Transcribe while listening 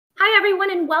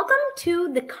everyone, and welcome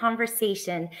to The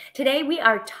Conversation. Today, we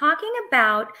are talking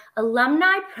about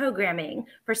alumni programming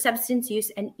for substance use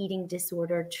and eating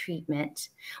disorder treatment.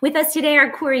 With us today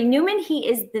are Corey Newman. He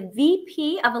is the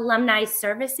VP of Alumni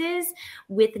Services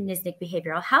with Niznik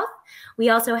Behavioral Health.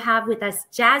 We also have with us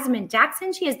Jasmine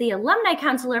Jackson. She is the Alumni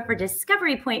Counselor for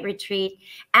Discovery Point Retreat.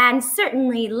 And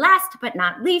certainly, last but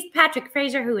not least, Patrick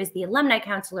Fraser, who is the Alumni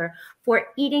Counselor for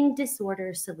Eating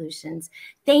Disorder Solutions.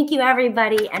 Thank you,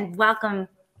 everybody, and welcome.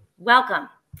 Welcome.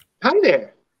 Hi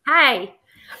there. Hi.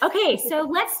 Okay, so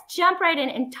let's jump right in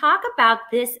and talk about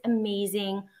this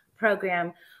amazing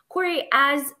program. Corey,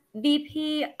 as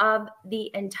VP of the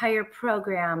entire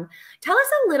program, tell us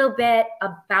a little bit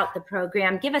about the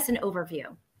program. Give us an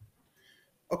overview.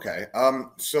 Okay,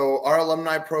 so our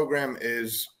alumni program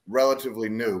is relatively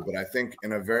new, but I think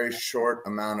in a very short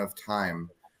amount of time,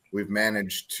 we've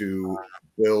managed to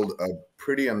build a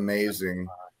pretty amazing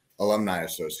alumni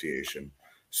association.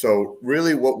 So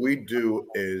really what we do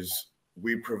is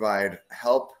we provide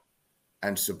help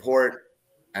and support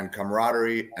and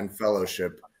camaraderie and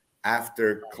fellowship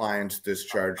after clients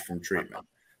discharge from treatment.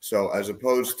 So as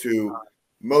opposed to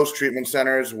most treatment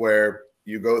centers where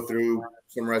you go through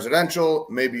some residential,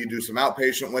 maybe you do some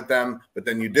outpatient with them, but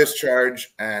then you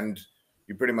discharge and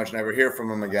you pretty much never hear from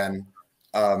them again.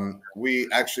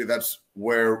 That's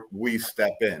where we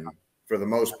step in for the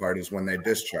most part, is when they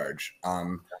discharge.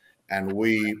 And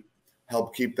we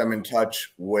help keep them in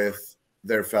touch with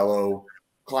their fellow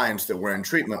clients that were in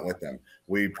treatment with them.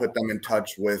 We put them in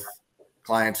touch with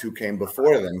clients who came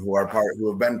before them, who have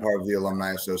been part of the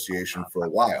Alumni Association for a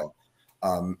while.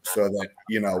 So that,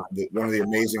 one of the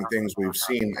amazing things we've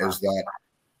seen is that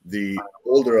the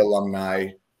older alumni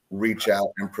reach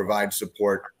out and provide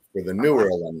support for the newer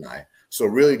alumni. So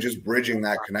really just bridging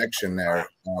that connection there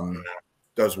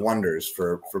does wonders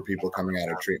for people coming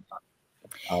out of treatment.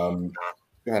 Go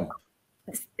ahead.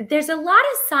 There's a lot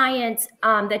of science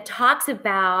that talks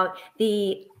about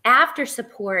the after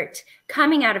support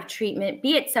coming out of treatment,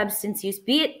 be it substance use,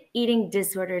 be it eating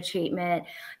disorder treatment.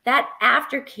 That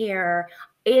aftercare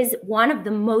is one of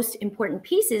the most important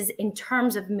pieces in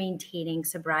terms of maintaining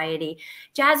sobriety.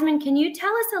 Jasmine, can you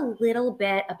tell us a little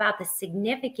bit about the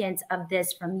significance of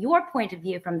this from your point of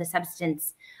view, from the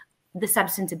substance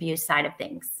abuse side of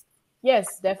things?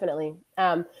 Yes, definitely.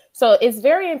 So it's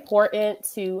very important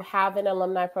to have an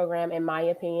alumni program, in my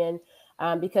opinion,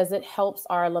 because it helps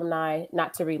our alumni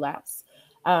not to relapse.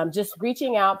 Just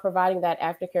reaching out, providing that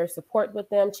aftercare support with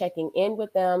them, checking in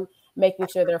with them, making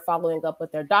sure they're following up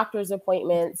with their doctor's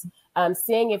appointments,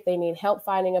 seeing if they need help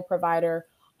finding a provider.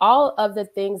 All of the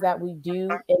things that we do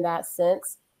in that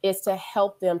sense is to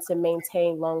help them to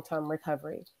maintain long-term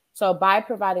recovery. So by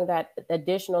providing that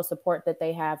additional support that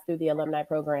they have through the alumni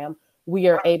program, we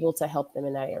are able to help them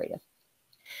in that area.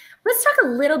 Let's talk a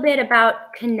little bit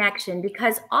about connection,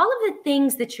 because all of the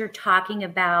things that you're talking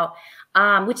about,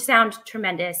 which sound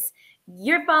tremendous,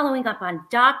 you're following up on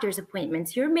doctor's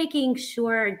appointments. You're making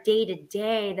sure day to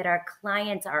day that our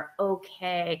clients are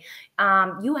okay.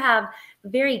 You have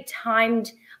very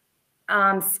timed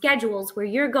schedules where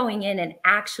you're going in and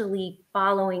actually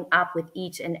following up with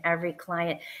each and every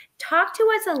client. Talk to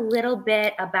us a little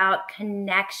bit about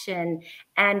connection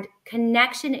and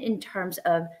connection in terms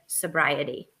of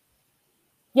sobriety.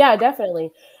 Yeah,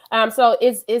 definitely. So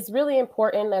it's really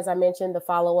important, as I mentioned, the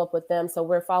follow up with them. So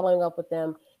we're following up with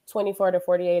them 24 to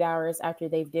 48 hours after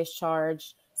they've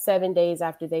discharged, 7 days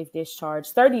after they've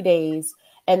discharged, 30 days,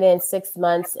 and then 6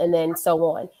 months, and then so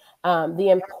on. The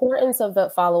importance of the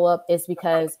follow-up is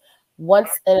because once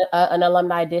an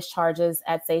alumni discharges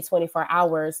at, say, 24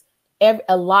 hours,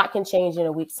 a lot can change in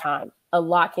a week's time. A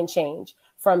lot can change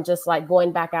from just like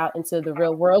going back out into the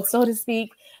real world, so to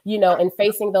speak, and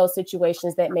facing those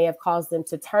situations that may have caused them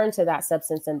to turn to that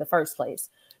substance in the first place.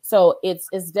 So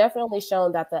it's definitely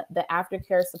shown that the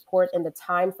aftercare support and the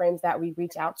timeframes that we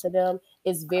reach out to them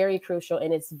is very crucial,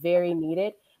 and it's very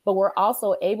needed. But we're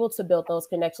also able to build those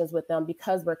connections with them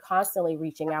because we're constantly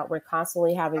reaching out. We're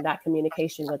constantly having that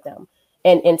communication with them.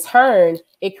 And in turn,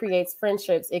 it creates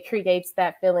friendships. It creates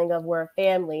that feeling of we're a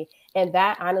family. And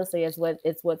that honestly is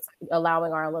what's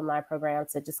allowing our alumni program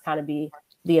to just kind of be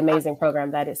the amazing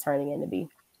program that it's turning into be.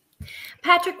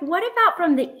 Patrick, what about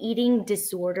from the eating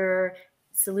disorder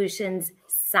solutions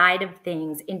side of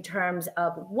things in terms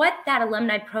of what that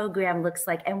alumni program looks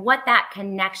like and what that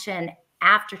connection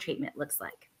after treatment looks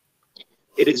like?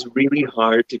 It is really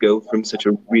hard to go from such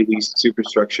a really super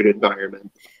structured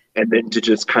environment and then to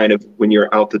just kind of, when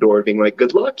you're out the door, being like,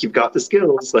 good luck, you've got the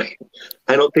skills. Like,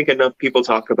 I don't think enough people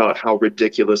talk about how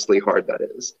ridiculously hard that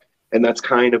is. And that's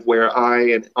kind of where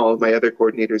I and all of my other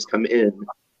coordinators come in.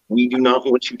 we do not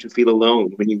want you to feel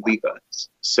alone when you leave us.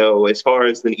 So as far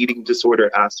as the eating disorder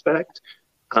aspect,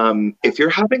 if you're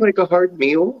having like a hard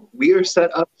meal, we are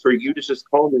set up for you to just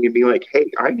call me and be like, hey,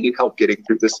 I need help getting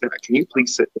through this snack. Can you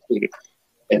please sit with me?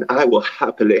 And I will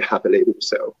happily do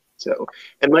so.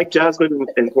 And like Jasmine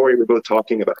and Corey were both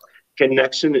talking about,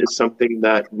 connection is something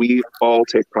that we all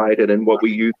take pride in and what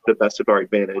we use to the best of our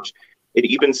advantage. It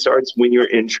even starts when you're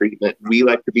in treatment. We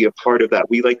like to be a part of that.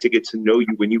 We like to get to know you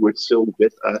when you were still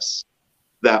with us.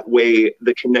 That way,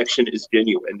 the connection is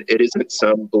genuine. It isn't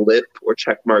some blip or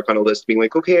check mark on a list being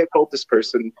like, okay, I called this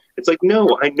person. It's like,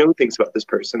 no, I know things about this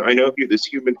person. I know who this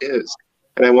human is,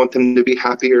 and I want them to be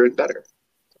happier and better.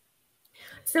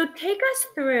 So take us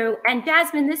through, and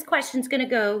Jasmine, this question's going to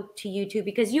go to you too,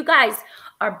 because you guys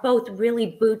are both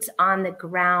really boots on the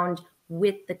ground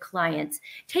with the clients.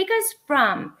 Take us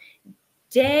from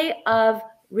day of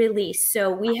release.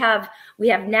 So we have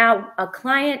now a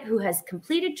client who has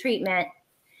completed treatment,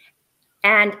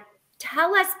 and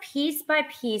tell us piece by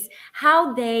piece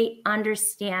how they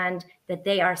understand that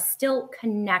they are still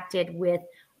connected with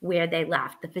where they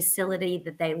left, the facility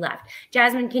that they left.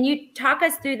 Jasmine, can you talk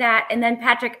us through that? And then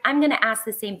Patrick, I'm going to ask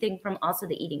the same thing from also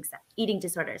the eating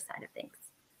disorder side of things.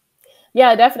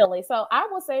 Yeah, definitely. So I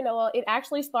will say, Noah, it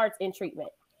actually starts in treatment.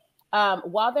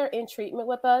 While they're in treatment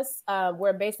with us,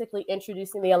 we're basically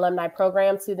introducing the alumni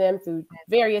program to them through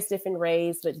various different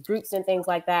ways, with groups and things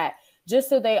like that, just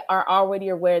so they are already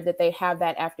aware that they have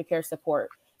that aftercare support,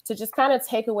 to just kind of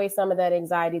take away some of that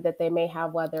anxiety that they may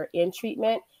have while they're in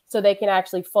treatment, so they can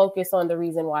actually focus on the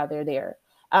reason why they're there.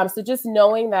 So just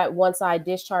knowing that once I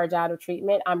discharge out of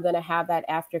treatment, I'm going to have that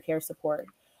aftercare support.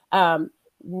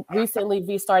 Recently,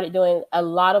 we started doing a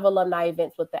lot of alumni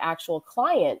events with the actual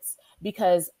clients,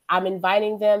 because I'm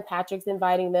inviting them, Patrick's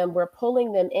inviting them, we're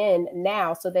pulling them in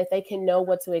now so that they can know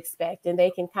what to expect and they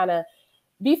can kind of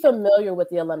be familiar with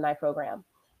the alumni program.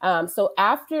 So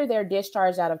after they're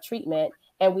discharged out of treatment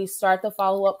and we start the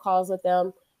follow-up calls with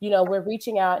them, we're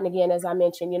reaching out. And again, as I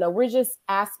mentioned, we're just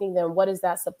asking them, what does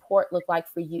that support look like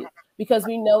for you? Because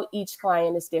we know each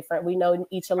client is different. We know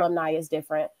each alumni is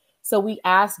different. So we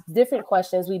ask different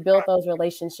questions. We build those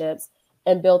relationships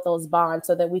and build those bonds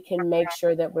so that we can make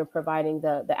sure that we're providing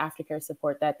the aftercare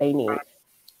support that they need.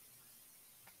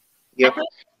 Yep.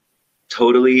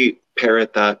 Totally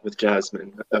parrot that with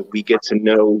Jasmine. We get to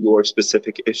know your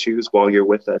specific issues while you're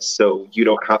with us. So you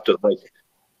don't have to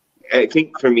I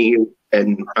think for me,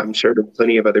 and I'm sure to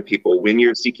plenty of other people, when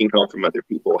you're seeking help from other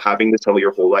people, having to tell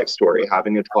your whole life story,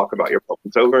 having to talk about your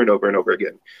problems over and over and over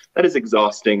again, that is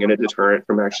exhausting and a deterrent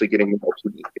from actually getting the help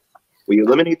you need. We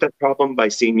eliminate that problem by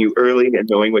seeing you early and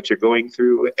knowing what you're going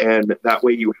through, and that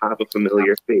way you have a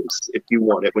familiar face if you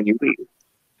want it when you leave.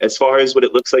 As far as what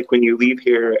it looks like when you leave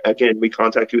here, again, we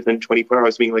contact you within 24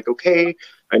 hours being like, okay,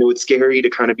 I know it's scary to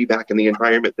kind of be back in the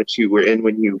environment that you were in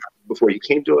before you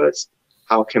came to us.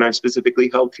 How can I specifically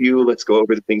help you? Let's go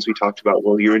over the things we talked about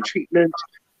while you're in treatment.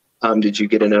 Did you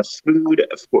get enough food?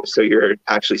 So you're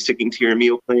actually sticking to your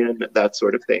meal plan, that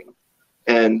sort of thing.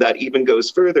 And that even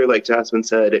goes further, like Jasmine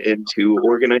said, into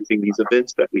organizing these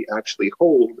events that we actually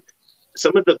hold.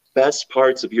 Some of the best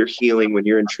parts of your healing when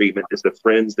you're in treatment is the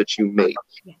friends that you make.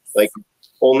 Yes. Like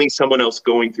only someone else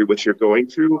going through what you're going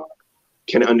through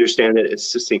can understand it as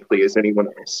succinctly as anyone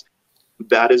else.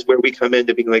 That is where we come in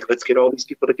to being like, let's get all these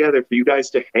people together for you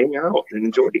guys to hang out and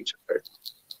enjoy each other.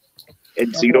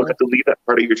 And so you don't have to leave that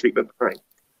part of your treatment behind.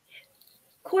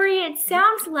 Corey, it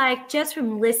sounds like just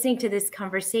from listening to this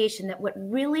conversation that what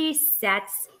really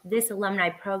sets this alumni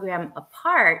program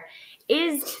apart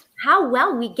is how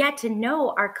well we get to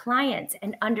know our clients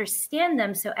and understand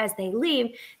them. So as they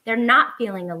leave, they're not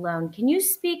feeling alone. Can you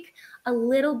speak a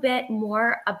little bit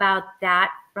more about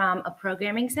that from a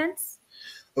programming sense?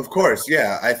 Of course.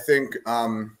 Yeah. I think,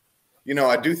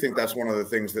 I do think that's one of the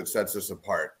things that sets us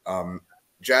apart.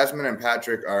 Jasmine and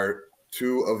Patrick are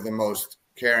two of the most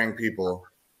caring people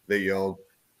that you'll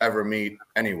ever meet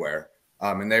anywhere.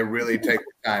 And they really take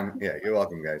the time. Yeah, you're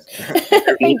welcome, guys.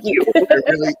 Thank you.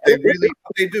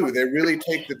 They do. They really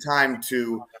take the time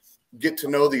to get to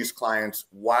know these clients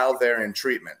while they're in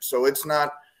treatment. So it's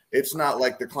not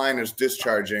like the client is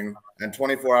discharging and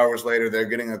 24 hours later they're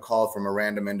getting a call from a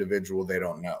random individual they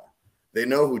don't know. They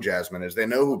know who Jasmine is. They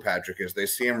know who Patrick is. They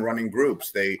see him running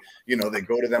groups. They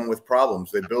go to them with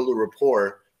problems. They build a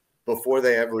rapport before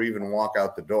they ever even walk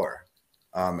out the door.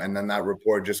 And then that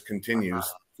rapport just continues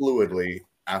fluidly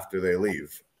after they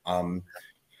leave.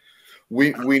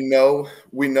 We know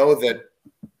that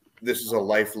this is a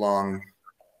lifelong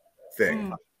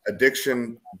thing.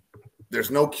 Addiction,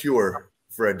 there's no cure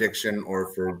for addiction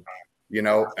or for,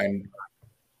 and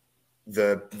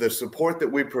the support that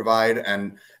we provide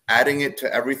and adding it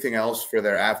to everything else for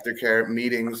their aftercare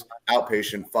meetings,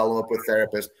 outpatient, follow-up with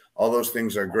therapists, all those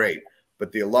things are great.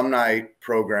 But the alumni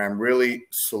program really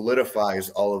solidifies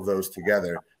all of those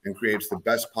together and creates the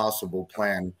best possible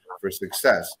plan for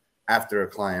success after a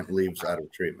client leaves out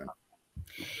of treatment.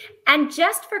 And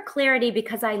just for clarity,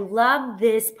 because I love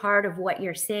this part of what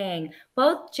you're saying,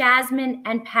 both Jasmine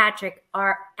and Patrick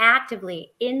are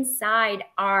actively inside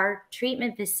our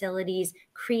treatment facilities,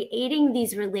 creating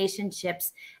these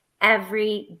relationships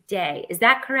every day. Is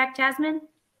that correct, Jasmine?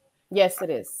 Yes, it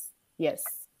is. Yes.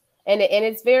 And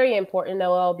it's very important,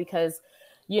 Noel, because,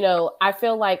 you know, I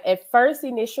feel like at first,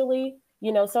 initially,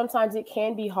 you know, sometimes it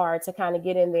can be hard to kind of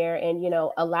get in there and, you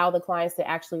know, allow the clients to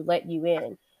actually let you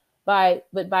in. But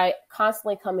by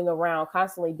constantly coming around,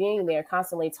 constantly being there,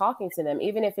 constantly talking to them,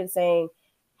 even if it's saying,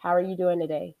 how are you doing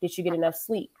today? Did you get enough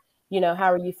sleep? You know,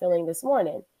 how are you feeling this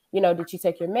morning? You know, did you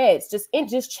take your meds?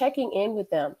 Just checking in with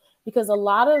them, because a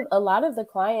lot of the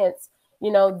clients,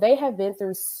 you know, they have been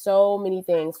through so many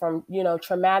things, from, you know,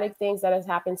 traumatic things that has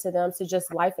happened to them to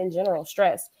just life in general,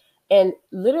 stress. And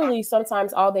literally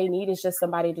sometimes all they need is just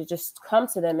somebody to just come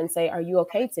to them and say, are you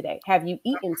okay today? Have you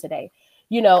eaten today?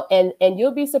 You know, and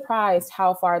you'll be surprised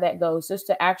how far that goes, just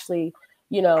to actually,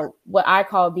 you know, what I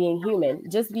call being human.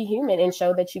 Just be human and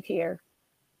show that you care.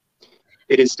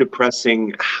 It is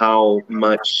depressing how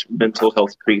much mental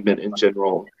health treatment in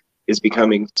general is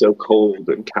becoming so cold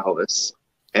and callous.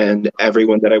 And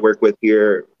everyone that I work with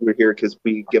here, we're here because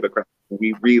we give a crap.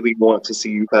 We really want to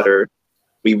see you better.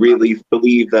 We really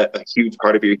believe that a huge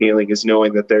part of your healing is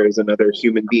knowing that there is another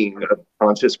human being, a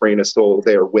conscious brain, a soul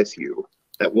there with you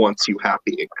that wants you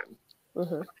happy again.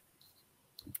 Mm-hmm.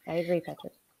 I agree,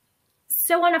 Patrick.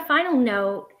 So on a final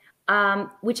note,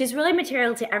 which is really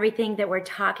material to everything that we're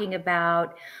talking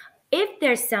about, if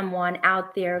there's someone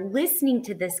out there listening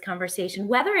to this conversation,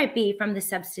 whether it be from the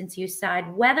substance use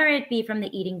side, whether it be from the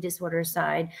eating disorder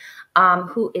side,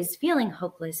 who is feeling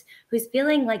hopeless, who's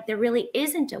feeling like there really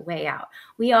isn't a way out,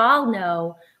 we all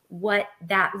know what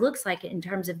that looks like in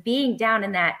terms of being down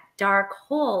in that dark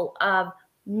hole of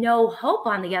no hope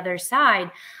on the other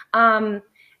side.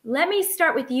 Let me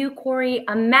start with you, Corey,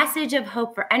 a message of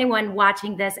hope for anyone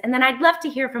watching this. And then I'd love to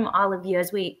hear from all of you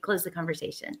as we close the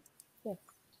conversation. Yeah.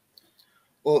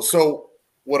 Well, so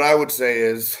what I would say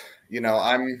is, you know,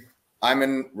 I'm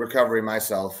in recovery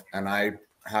myself, and I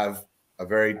have a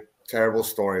very terrible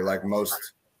story, like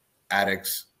most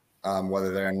addicts,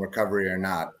 whether they're in recovery or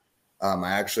not.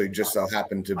 I actually just so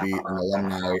happen to be an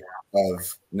alumni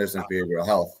of Niznik Behavioral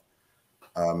Health,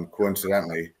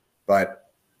 coincidentally.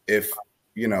 But if,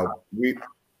 you know,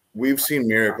 we've seen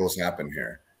miracles happen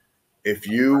here. If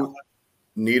you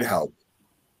need help,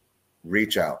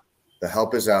 reach out. The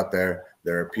help is out there.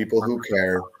 There are people who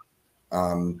care.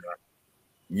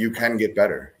 You can get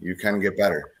better. You can get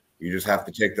better. You just have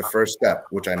to take the first step,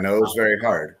 which I know is very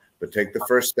hard, but take the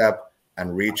first step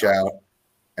and reach out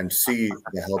and see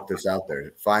the help that's out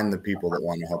there. Find the people that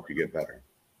want to help you get better.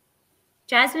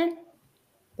 Jasmine?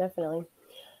 Definitely.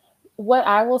 What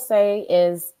I will say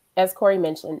is, as Corey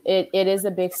mentioned, it is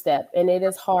a big step, and it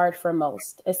is hard for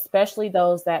most, especially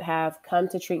those that have come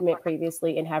to treatment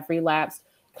previously and have relapsed,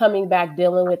 coming back,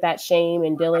 dealing with that shame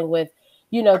and dealing with,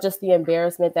 you know, just the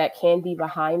embarrassment that can be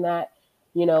behind that.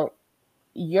 You know,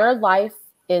 your life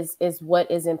is what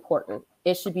is important.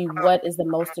 It should be what is the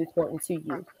most important to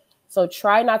you. So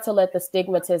try not to let the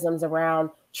stigmatisms around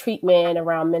treatment,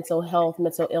 around mental health,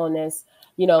 mental illness,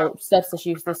 you know, substance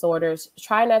use disorders,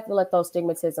 try not to let those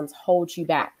stigmatisms hold you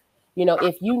back. You know,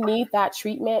 if you need that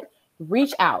treatment,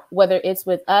 reach out, whether it's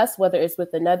with us, whether it's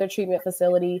with another treatment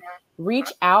facility,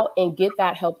 reach out and get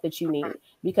that help that you need,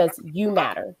 because you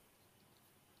matter.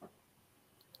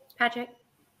 Patrick?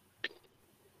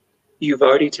 You've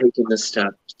already taken the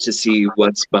step to see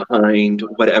what's behind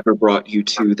whatever brought you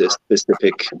to this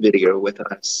specific video with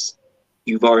us.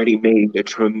 You've already made a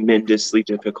tremendously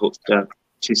difficult step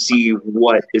to see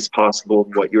what is possible,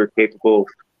 what you're capable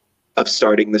of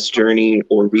starting this journey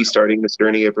or restarting this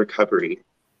journey of recovery.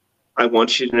 I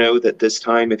want you to know that this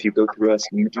time, if you go through us,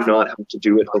 you do not have to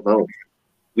do it alone.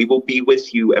 We will be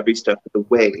with you every step of the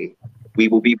way. We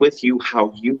will be with you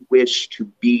how you wish to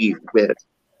be with.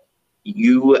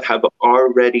 You have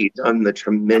already done the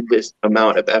tremendous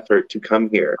amount of effort to come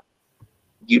here.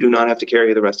 You do not have to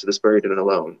carry the rest of this burden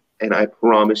alone. And I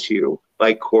promise you,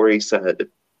 like Corey said,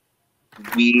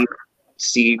 we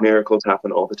see miracles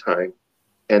happen all the time.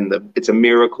 And it's a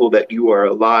miracle that you are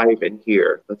alive and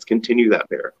here. Let's continue that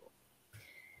miracle.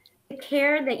 The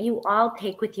care that you all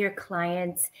take with your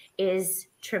clients is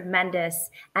tremendous.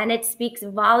 And it speaks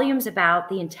volumes about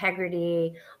the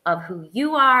integrity of who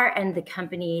you are and the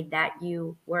company that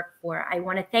you work for. I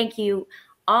want to thank you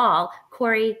all,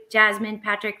 Corey, Jasmine,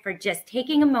 Patrick, for just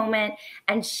taking a moment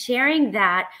and sharing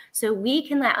that so we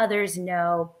can let others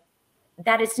know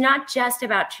that it's not just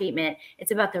about treatment.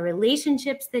 It's about the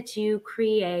relationships that you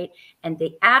create and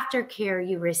the aftercare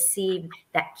you receive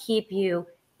that keep you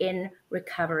in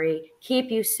recovery, keep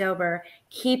you sober,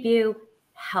 keep you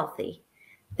healthy.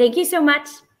 Thank you so much.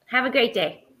 Have a great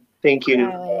day. Thank you.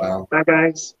 Bye. Bye,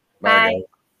 guys. Bye, Bye. guys.